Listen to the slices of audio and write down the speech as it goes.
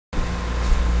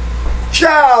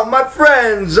Ciao, my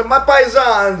friends, my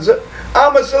paisans.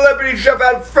 I'm a celebrity chef,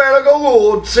 Alfredo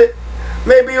Gagootz.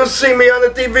 Maybe you'll see me on the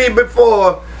TV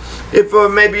before, if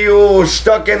maybe you're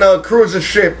stuck in a cruise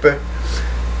ship.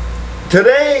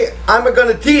 Today, I'm going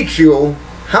to teach you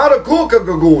how to cook a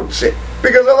gagootz.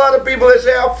 Because a lot of people, they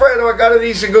say, Alfredo, I got to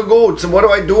eat some gagootz. What do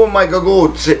I do with my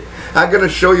gagootz? I'm going to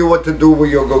show you what to do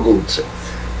with your gagootz.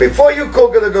 Before you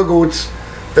cook the gagootz,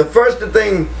 the first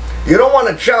thing, you don't want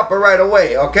to chop it right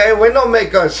away, okay? We don't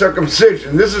make a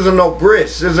circumcision. This is a no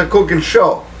bris. This is a cooking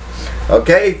show.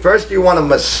 Okay? First you want to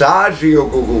massage your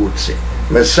gagootz.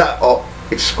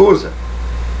 Excuse me.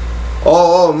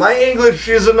 Oh, my English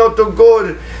is not too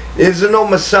good. It's no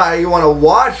massage. You want to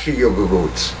wash your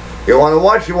gagootz. You want to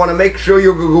wash, you want to make sure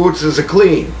your gagootz is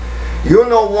clean. You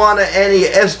don't want any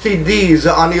STDs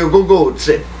on your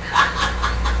gagootz.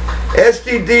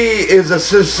 STD is a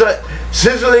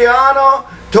Siciliano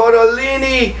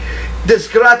Tortellini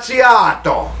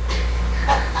Disgraziato,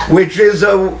 which is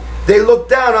they look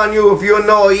down on you if you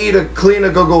eat a clean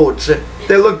gagootz.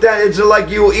 They look down, it's like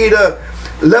you eat a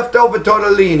leftover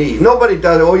tortellini. Nobody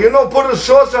does it. Or put a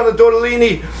sauce on the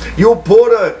tortellini, you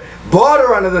put a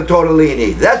butter on the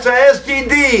tortellini. That's a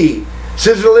STD.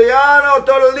 Siciliano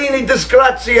Tortellini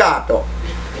Disgraziato.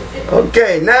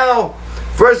 Okay, now,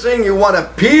 first thing, you want to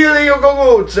peel your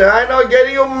gagootz. I know,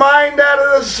 getting your mind out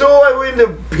of the soil with the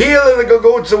peeling the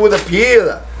gagootz with a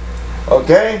peeler.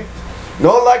 Okay?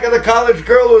 Not like the college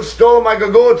girl who stole my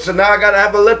gagootz and now I got to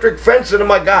have electric fence in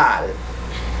my garden.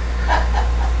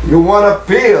 You want to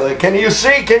peel it. Can you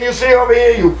see? Can you see over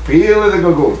here? You peel the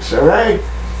gagootz, alright?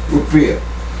 You peel.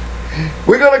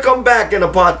 We're going to come back in a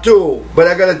part 2, but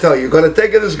I got to tell you, you're going to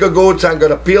take this gagootz, I'm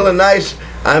going to peel it nice,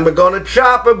 I'm going to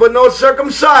chop it, but no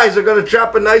circumcise. I'm going to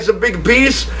chop a nice a big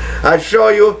piece. I show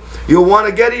you. You want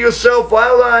to get it yourself,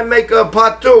 while I make a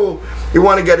part 2, you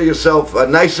want to get it yourself a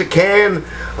nice can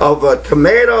of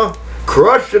tomato,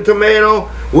 crushed tomato,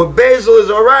 with basil is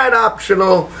alright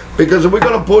optional, because we're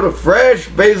going to put a fresh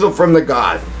basil from the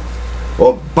garden.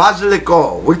 Or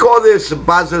basilico. We call this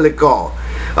basilico.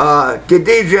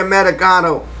 Gadigi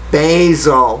Americano,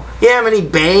 basil. You have any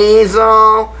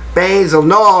basil? Basil.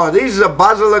 No, these are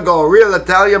basilico, real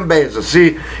Italian basil.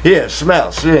 See, here,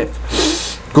 smell, see.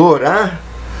 Good, huh?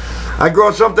 I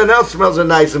grow something else smells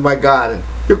nice in my garden.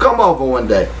 You come over one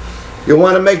day. You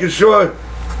want to make sure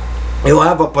you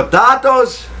have a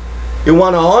potatoes. You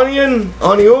want an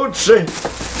onions.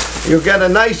 You get a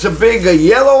nice big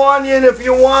yellow onion if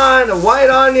you want, a white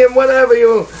onion, whatever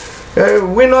you.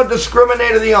 We don't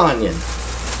discriminate the onion.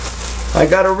 I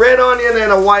got a red onion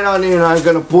and a white onion I'm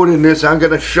going to put in this. I'm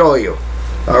going to show you.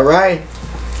 Alright?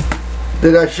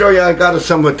 Did I show you I got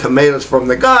some tomatoes from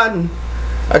the garden?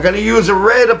 I'm going to use a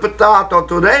red potato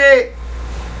today.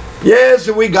 Yes,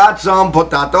 we got some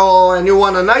potato, and you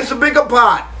want a nice bigger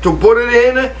pot to put it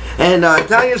in, and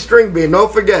Italian string bean,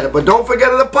 don't forget it. But don't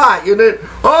forget the pot. You need,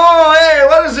 oh, hey,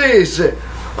 what is this?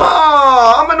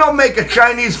 Oh, I'm going to make a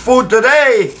Chinese food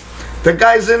today. The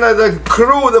guys in the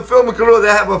crew, the film crew,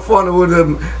 they're having fun with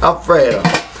Alfredo.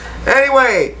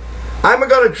 Anyway, I'm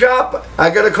going to chop.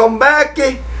 I got to come back.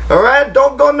 Alright?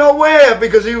 Don't go nowhere,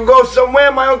 because if you go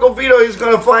somewhere, my Uncle Vito, he's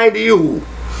going to find you.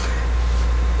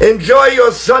 Enjoy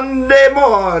your Sunday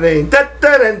morning.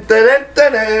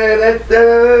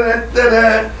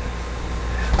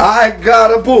 I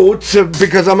got a boots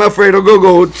because I'm afraid of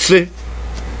gagootz.